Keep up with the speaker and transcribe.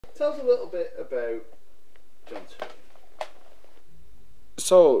tell us a little bit about John Terry.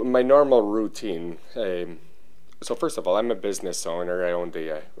 So my normal routine. So first of all, I'm a business owner. I own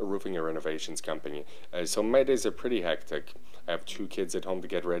a roofing and renovations company. So my days are pretty hectic. I have 2 kids at home to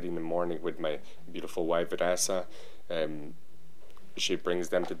get ready in the morning with my beautiful wife, Vanessa. She brings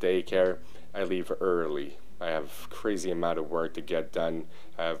them to daycare. I leave early. I have crazy amount of work to get done.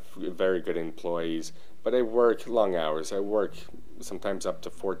 I have very good employees, but I work long hours. I work sometimes up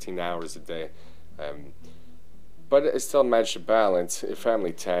to 14 hours a day. But I still manage to balance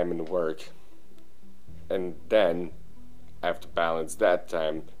family time and work. And then I have to balance that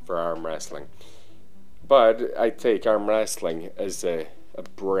time for arm wrestling. But I take arm wrestling as a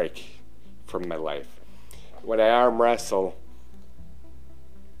break from my life. When I arm wrestle,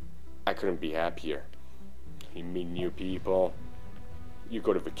 I couldn't be happier. You meet new people, you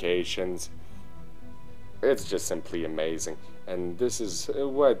go to vacations. It's just simply amazing. And this is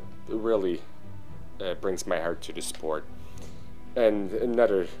what really brings my heart to the sport. And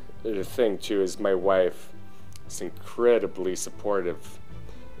another thing too is my wife is incredibly supportive.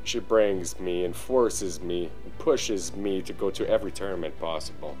 She brings me and forces me and pushes me to go to every tournament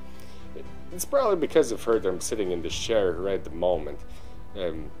possible. It's probably because of her that I'm sitting in this chair right at the moment.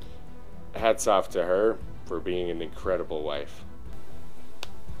 Hats off to her for being an incredible wife.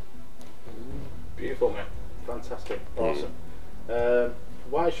 Beautiful, man. Fantastic. Awesome.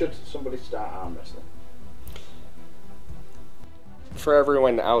 Why should somebody start arm wrestling? For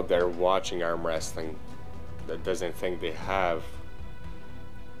everyone out there watching arm wrestling that doesn't think they have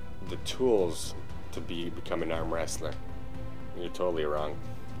the tools to become an arm wrestler, you're totally wrong.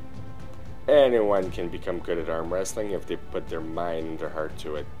 Anyone can become good at arm wrestling if they put their mind and their heart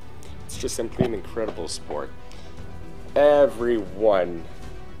to it. It's just simply an incredible sport. Everyone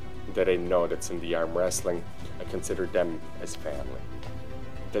that I know that's in the arm wrestling, I consider them as family.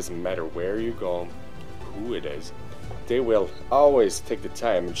 It doesn't matter where you go, who it is, they will always take the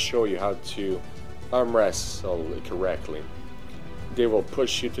time and show you how to arm wrestle correctly. They will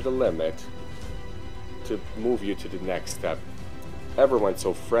push you to the limit to move you to the next step. Everyone's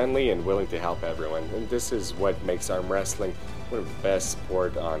so friendly and willing to help everyone, and this is what makes arm wrestling one of the best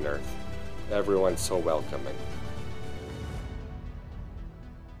sports on earth. Everyone's so welcoming.